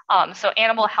 So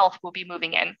animal health will be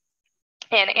moving in.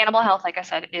 And animal health, like I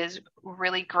said, is a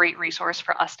really great resource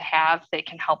for us to have. They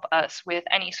can help us with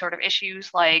any sort of issues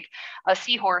like a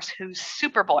seahorse who's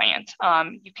super buoyant.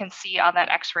 You can see on that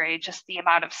x-ray just the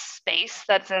amount of space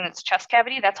that's in its chest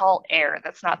cavity. That's all air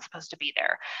that's not supposed to be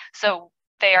there. So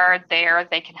they are there.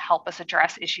 They can help us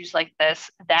address issues like this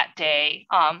that day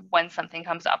when something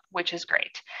comes up, which is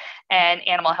great. And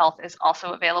animal health is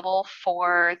also available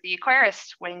for the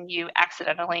aquarist when you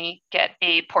accidentally get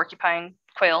a porcupine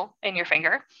quill in your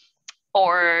finger,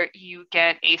 or you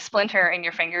get a splinter in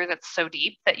your finger that's so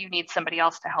deep that you need somebody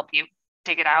else to help you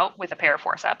dig it out with a pair of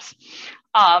forceps.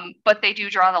 But they do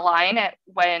draw the line at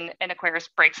when an aquarist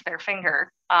breaks their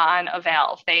finger on a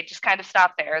valve. They just kind of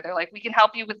stop there. They're like, we can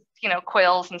help you with,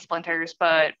 quills and splinters,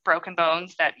 but broken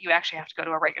bones, that you actually have to go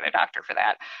to a regular doctor for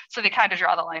that. So they kind of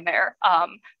draw the line there.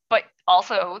 But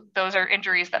also those are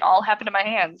injuries that all happen to my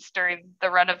hands during the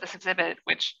run of this exhibit,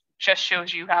 which just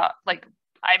shows you how, like,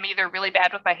 I'm either really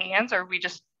bad with my hands or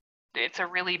it's a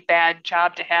really bad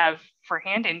job to have for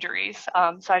hand injuries.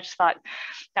 So I just thought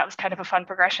that was kind of a fun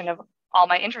progression of all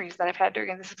my injuries that I've had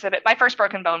during this exhibit. My first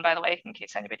broken bone, by the way, in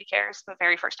case anybody cares, the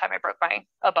very first time I broke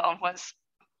a bone was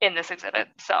in this exhibit.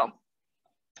 So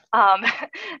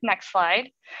next slide.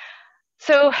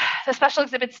 So the special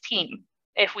exhibits team,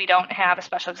 if we don't have a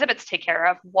special exhibits to take care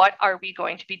of, what are we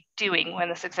going to be doing when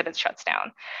this exhibit shuts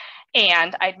down?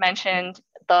 And I'd mentioned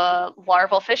the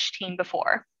larval fish team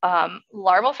before.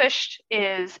 Larval fish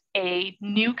is a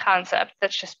new concept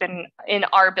that's just been in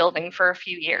our building for a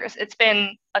few years. It's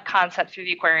been a concept through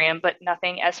the aquarium, but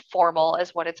nothing as formal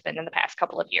as what it's been in the past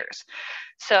couple of years.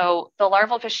 So the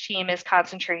larval fish team is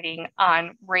concentrating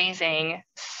on raising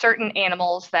certain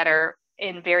animals that are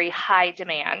in very high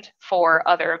demand for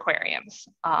other aquariums.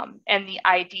 And the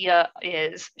idea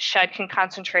is Shed can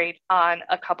concentrate on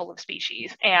a couple of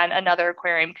species and another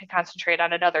aquarium can concentrate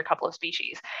on another couple of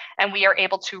species. And we are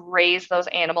able to raise those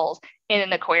animals in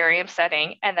an aquarium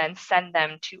setting and then send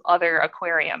them to other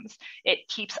aquariums. It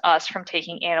keeps us from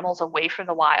taking animals away from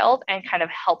the wild and kind of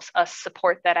helps us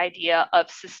support that idea of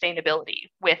sustainability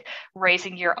with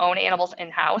raising your own animals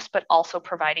in-house, but also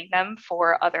providing them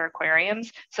for other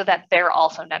aquariums so that they're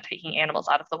also not taking animals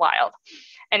out of the wild.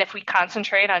 And if we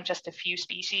concentrate on just a few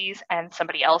species and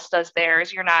somebody else does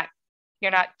theirs, you're not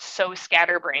so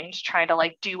scatterbrained trying to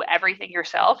like do everything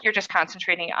yourself. You're just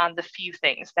concentrating on the few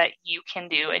things that you can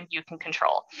do and you can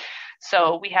control.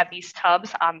 So we have these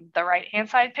tubs on the right-hand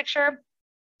side picture.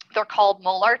 They're called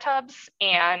molar tubs,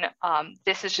 and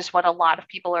this is just what a lot of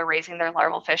people are raising their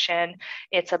larval fish in.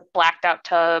 It's a blacked out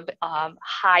tub,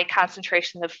 high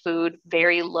concentration of food,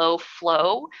 very low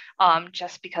flow,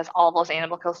 just because all those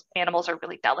animals are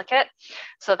really delicate.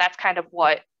 So that's kind of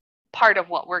part of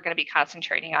what we're going to be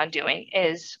concentrating on doing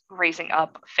is raising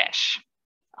up fish.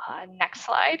 Next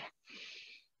slide.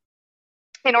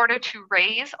 In order to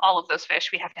raise all of those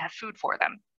fish, we have to have food for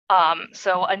them.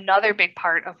 So another big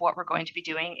part of what we're going to be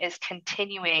doing is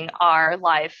continuing our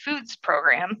live foods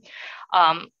program.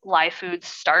 Live foods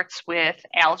starts with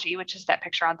algae, which is that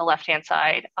picture on the left-hand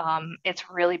side. It's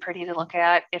really pretty to look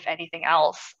at, if anything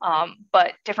else,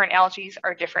 but different algae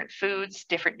are different foods,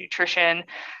 different nutrition.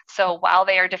 So while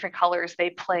they are different colors, they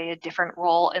play a different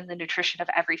role in the nutrition of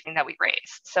everything that we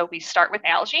raise. So we start with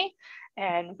algae,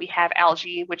 and we have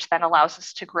algae, which then allows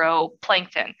us to grow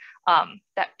plankton.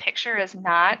 That picture is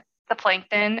not the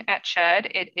plankton at Shed.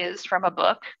 It is from a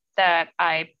book that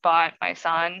I bought my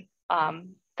son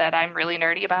that I'm really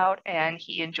nerdy about, and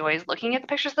he enjoys looking at the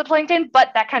pictures of the plankton, but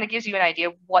that kind of gives you an idea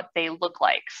of what they look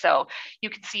like. So you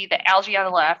can see the algae on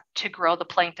the left to grow the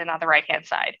plankton on the right-hand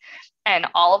side. And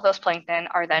all of those plankton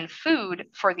are then food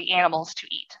for the animals to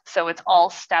eat. So it's all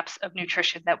steps of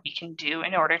nutrition that we can do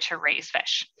in order to raise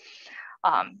fish.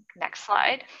 Next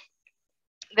slide.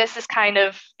 This is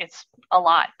it's a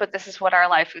lot, but this is what our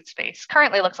live food space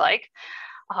currently looks like.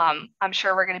 I'm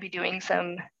sure we're going to be doing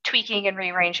some tweaking and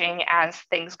rearranging as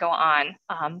things go on,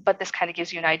 but this kind of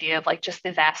gives you an idea of like just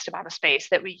the vast amount of space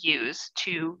that we use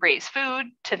to raise food,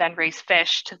 to then raise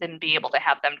fish, to then be able to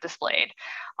have them displayed.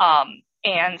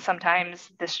 And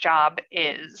sometimes this job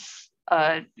is,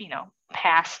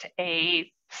 past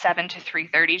a 7 to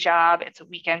 3:30 job. It's a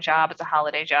weekend job. It's a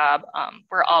holiday job.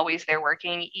 We're always there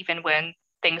working, even when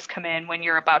things come in, when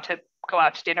you're about to go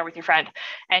out to dinner with your friend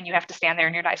and you have to stand there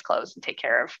in your nice clothes and take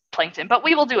care of plankton, but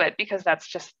we will do it because that's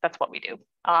what we do.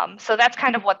 So that's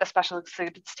kind of what the special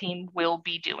exhibits team will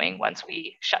be doing once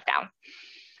we shut down.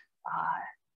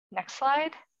 Next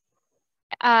slide.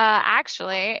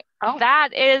 Actually,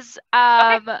 that is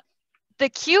okay. The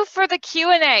cue for the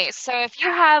Q&A. So if you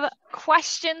have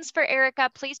questions for Erica,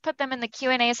 please put them in the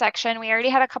Q&A section. We already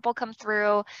had a couple come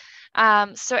through.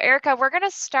 So Erica, we're going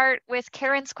to start with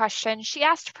Karen's question. She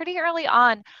asked pretty early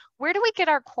on, where do we get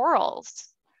our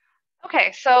corals?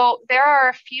 Okay, so there are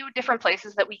a few different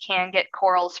places that we can get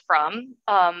corals from.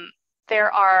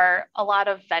 There are a lot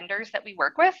of vendors that we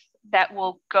work with that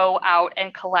will go out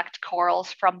and collect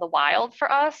corals from the wild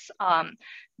for us.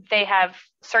 They have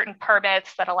certain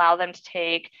permits that allow them to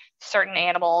take certain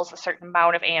animals, a certain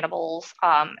amount of animals,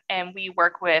 and we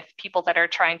work with people that are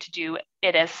trying to do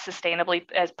it as sustainably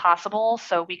as possible.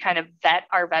 So we kind of vet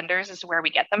our vendors as to where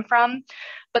we get them from.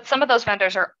 But some of those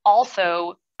vendors are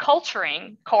also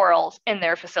culturing corals in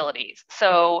their facilities.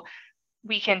 So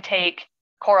we can take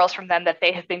corals from them that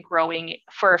they have been growing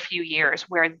for a few years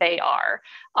where they are.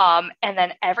 And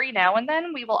then every now and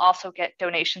then we will also get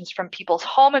donations from people's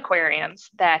home aquariums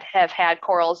that have had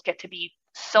corals get to be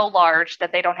so large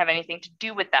that they don't have anything to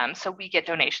do with them. So we get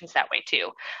donations that way too.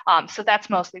 So that's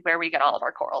mostly where we get all of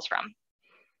our corals from.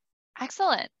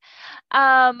 Excellent.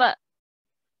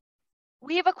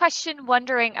 We have a question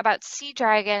wondering about sea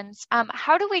dragons.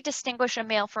 How do we distinguish a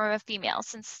male from a female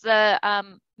since the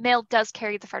male does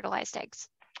carry the fertilized eggs?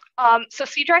 So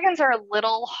sea dragons are a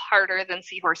little harder than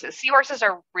seahorses. Seahorses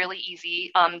are really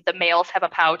easy. The males have a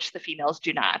pouch, the females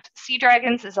do not. Sea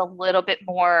dragons is a little bit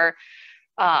more,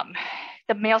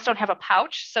 the males don't have a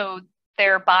pouch, so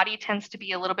their body tends to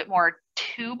be a little bit more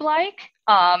tube-like.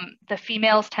 The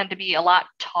females tend to be a lot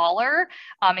taller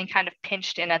and kind of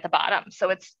pinched in at the bottom. So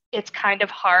it's kind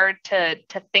of hard to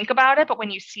think about it, but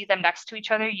when you see them next to each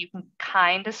other, you can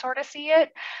kind of sort of see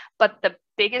it. But the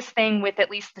biggest thing with at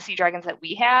least the sea dragons that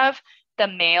we have, the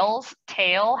male's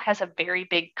tail has a very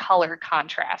big color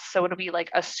contrast. So it'll be like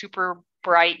a super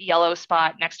bright yellow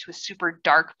spot next to a super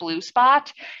dark blue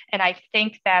spot. And I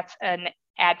think that's an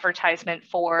advertisement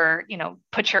for,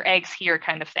 put your eggs here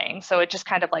kind of thing. So it just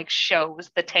kind of like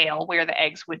shows the tail where the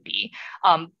eggs would be.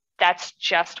 That's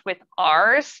just with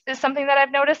ours is something that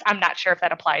I've noticed. I'm not sure if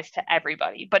that applies to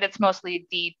everybody, but it's mostly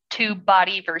the tube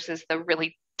body versus the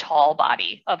really tall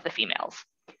body of the females.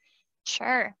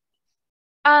 Sure.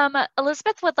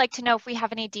 Elizabeth would like to know if we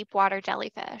have any deep water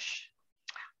jellyfish.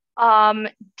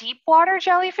 Deep water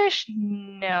jellyfish,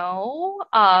 no.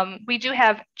 We do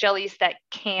have jellies that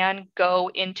can go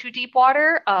into deep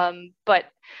water, but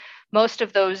most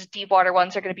of those deep water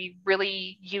ones are going to be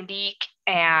really unique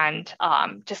and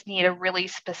just need a really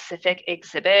specific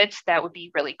exhibit that would be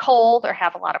really cold or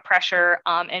have a lot of pressure.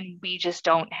 And we just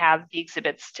don't have the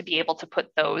exhibits to be able to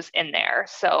put those in there.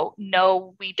 So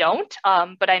no, we don't.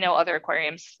 But I know other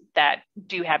aquariums that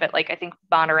do have it. Like I think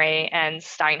Monterey and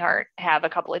Steinhardt have a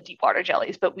couple of deep water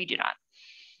jellies, but we do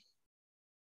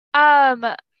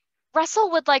not.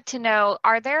 Russell would like to know,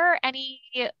 are there any,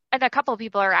 and a couple of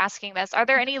people are asking this, are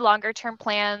there any longer term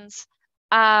plans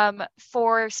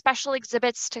for special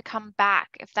exhibits to come back,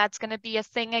 if that's going to be a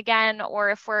thing again,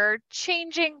 or if we're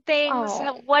changing things?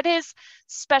 What is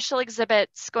special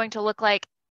exhibits going to look like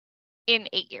in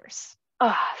 8 years?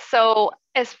 So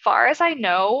as far as I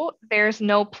know, there's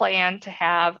no plan to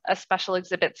have a special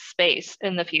exhibit space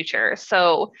in the future.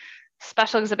 So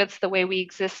special exhibits the way we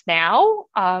exist now,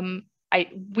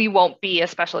 we won't be a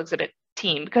special exhibit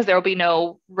team because there will be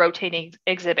no rotating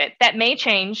exhibit. That may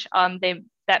change.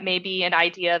 That may be an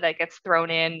idea that gets thrown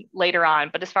in later on.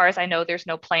 But as far as I know, there's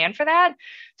no plan for that.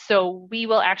 So we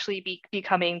will actually be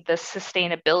becoming the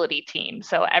sustainability team.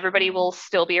 So everybody will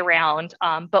still be around,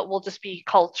 but we'll just be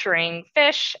culturing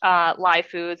fish, live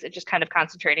foods, and just kind of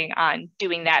concentrating on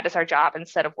doing that as our job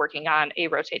instead of working on a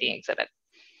rotating exhibit.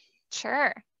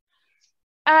 Sure.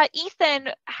 Ethan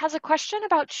has a question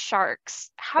about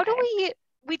sharks. How do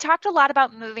we talked a lot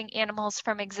about moving animals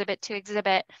from exhibit to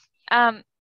exhibit.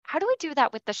 How do we do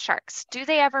that with the sharks? Do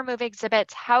they ever move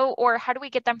exhibits? How do we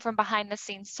get them from behind the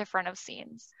scenes to front of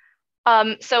scenes?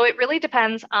 So it really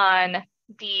depends on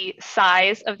the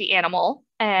size of the animal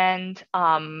and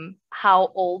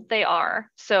how old they are.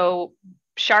 So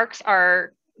sharks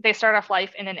they start off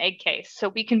life in an egg case. So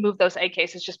we can move those egg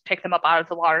cases, just pick them up out of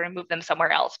the water and move them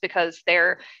somewhere else because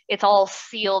it's all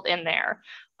sealed in there.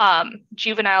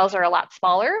 Juveniles are a lot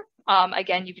smaller.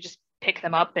 Again, you could just pick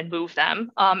them up and move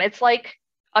them. It's like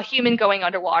a human going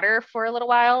underwater for a little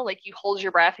while. Like you hold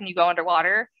your breath and you go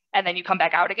underwater and then you come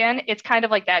back out again. It's kind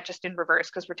of like that, just in reverse,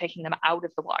 because we're taking them out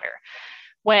of the water.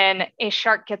 When a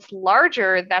shark gets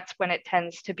larger, that's when it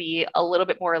tends to be a little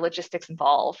bit more logistics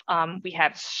involved. We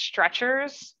have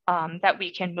stretchers that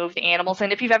we can move the animals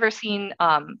in. If you've ever seen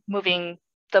moving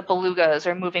the belugas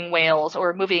or moving whales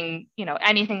or moving,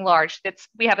 anything large,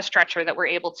 we have a stretcher that we're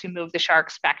able to move the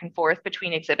sharks back and forth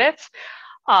between exhibits.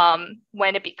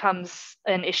 When it becomes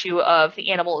an issue of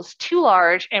the animal is too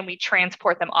large and we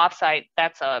transport them offsite,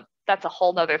 that's a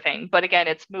whole nother thing. But again,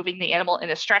 it's moving the animal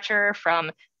in a stretcher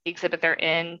from the exhibit they're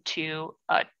in to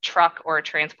a truck or a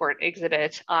transport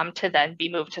exhibit to then be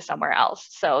moved to somewhere else.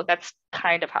 So that's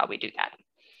kind of how we do that.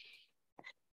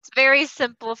 It's a very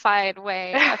simplified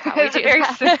way of how we do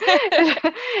that.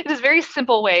 It is a very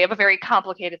simple way of a very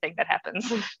complicated thing that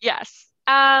happens. Yes.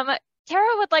 Tara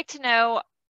would like to know,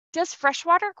 does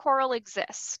freshwater coral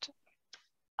exist?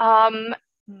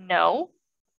 No.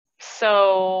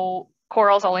 So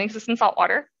corals only exist in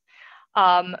saltwater.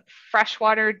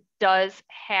 Freshwater does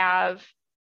have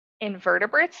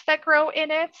invertebrates that grow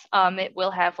in it. It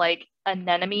will have like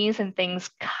anemones and things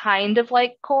kind of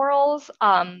like corals,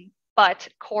 but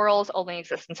corals only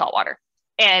exist in saltwater.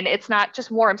 And it's not just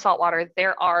warm saltwater.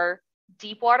 There are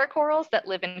deep water corals that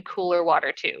live in cooler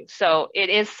water too. So it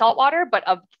is saltwater, but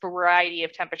a variety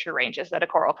of temperature ranges that a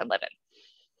coral can live in.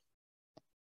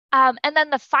 And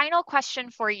then the final question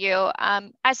for you,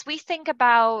 as we think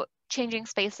about changing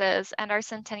spaces and our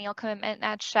centennial commitment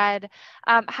at Shed,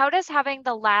 how does having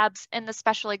the labs in the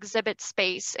special exhibit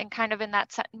space and kind of in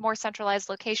that more centralized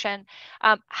location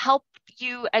help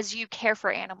you as you care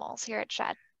for animals here at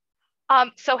Shed?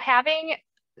 So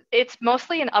it's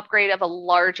mostly an upgrade of a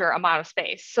larger amount of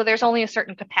space. So there's only a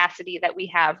certain capacity that we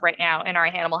have right now in our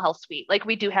animal health suite. Like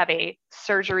we do have a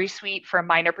surgery suite for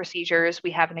minor procedures.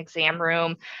 We have an exam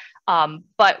room.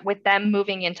 But with them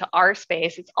moving into our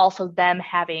space, it's also them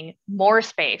having more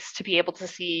space to be able to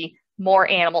see more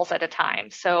animals at a time.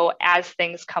 So as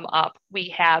things come up, we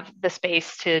have the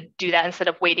space to do that. Instead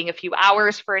of waiting a few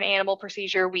hours for an animal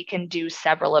procedure, we can do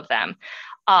several of them.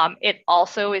 It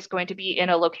also is going to be in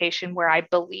a location where I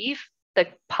believe the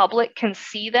public can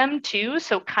see them too.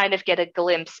 So kind of get a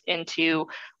glimpse into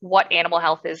what animal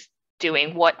health is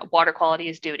doing, what water quality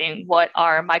is doing, what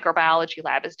our microbiology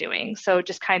lab is doing. So it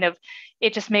just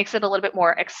makes it a little bit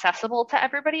more accessible to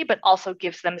everybody, but also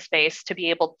gives them space to be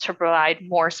able to provide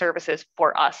more services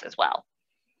for us as well.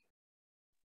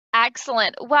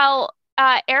 Excellent. Well,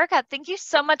 Erica, thank you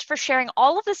so much for sharing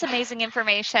all of this amazing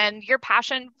information. Your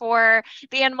passion for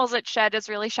the animals at Shed is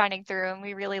really shining through, and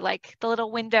we really like the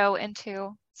little window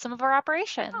into some of our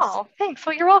operations. Oh, thanks.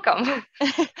 Well, you're welcome.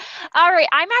 All right,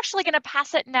 I'm actually going to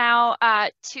pass it now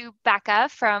to Becca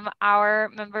from our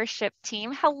membership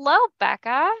team. Hello,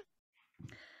 Becca.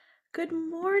 Good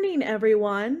morning,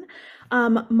 everyone.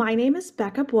 My name is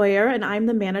Becca Boyer, and I'm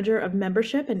the manager of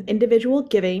membership and individual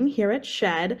giving here at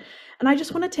Shed. And I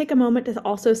just want to take a moment to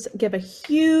also give a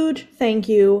huge thank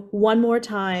you one more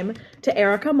time to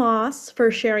Erica Moss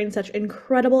for sharing such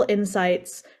incredible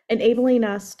insights, enabling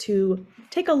us to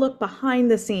take a look behind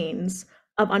the scenes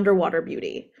of underwater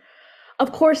beauty.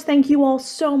 Of course, thank you all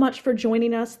so much for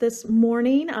joining us this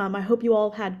morning. I hope you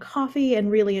all had coffee and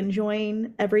really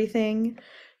enjoying everything.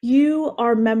 You,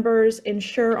 our members,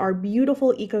 ensure our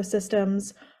beautiful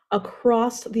ecosystems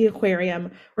across the aquarium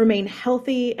remain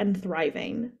healthy and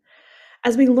thriving.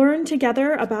 As we learn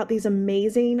together about these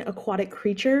amazing aquatic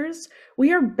creatures,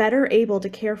 we are better able to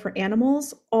care for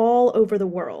animals all over the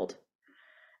world.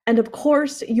 And of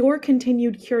course, your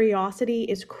continued curiosity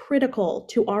is critical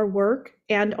to our work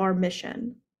and our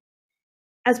mission.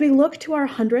 As we look to our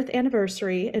 100th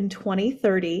anniversary in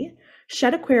 2030,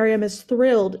 Shed Aquarium is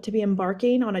thrilled to be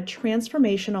embarking on a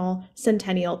transformational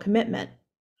centennial commitment.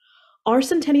 Our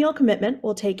centennial commitment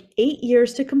will take 8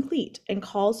 years to complete and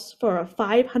calls for a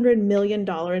 $500 million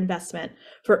investment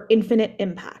for infinite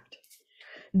impact.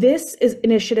 This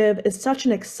initiative is such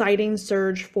an exciting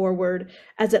surge forward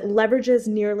as it leverages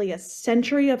nearly a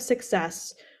century of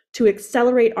success to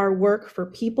accelerate our work for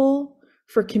people,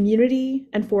 for community,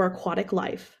 and for aquatic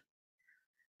life.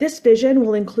 This vision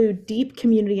will include deep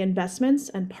community investments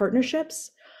and partnerships,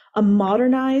 a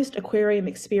modernized aquarium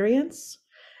experience,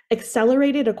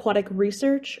 accelerated aquatic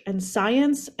research and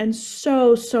science, and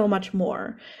so much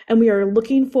more. And we are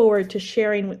looking forward to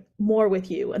sharing more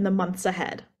with you in the months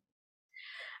ahead.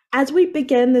 As we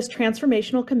begin this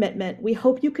transformational commitment, we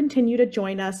hope you continue to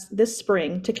join us this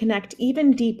spring to connect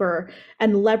even deeper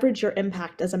and leverage your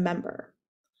impact as a member.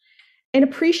 In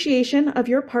appreciation of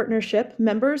your partnership,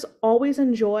 members always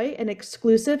enjoy an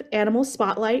exclusive animal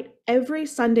spotlight every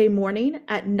Sunday morning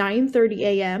at 9:30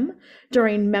 a.m.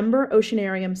 during Member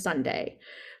Oceanarium Sunday.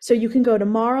 So you can go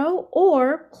tomorrow,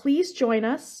 or please join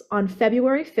us on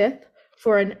February 5th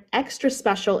for an extra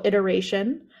special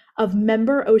iteration of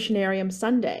Member Oceanarium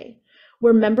Sunday,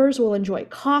 where members will enjoy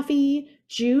coffee,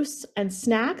 juice, and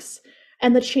snacks,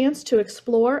 and the chance to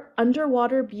explore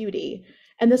underwater beauty.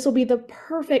 And this will be the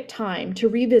perfect time to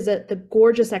revisit the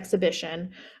gorgeous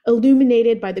exhibition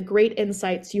illuminated by the great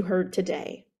insights you heard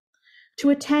today.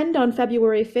 To attend on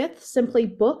February 5th, simply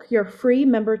book your free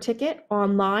member ticket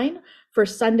online for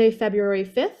Sunday, February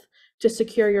 5th to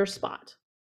secure your spot.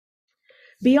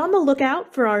 Be on the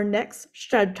lookout for our next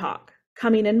Shed Talk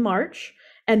coming in March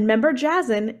and Member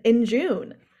Jazzin in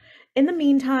June. In the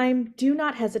meantime, do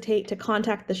not hesitate to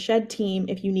contact the Shed team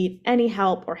if you need any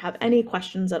help or have any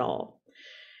questions at all.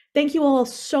 Thank you all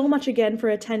so much again for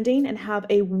attending, and have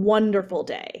a wonderful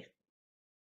day.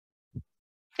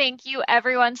 Thank you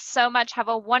everyone so much. Have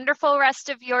a wonderful rest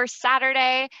of your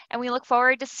Saturday, and we look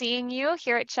forward to seeing you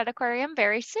here at Shed Aquarium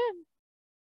very soon.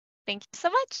 Thank you so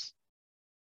much.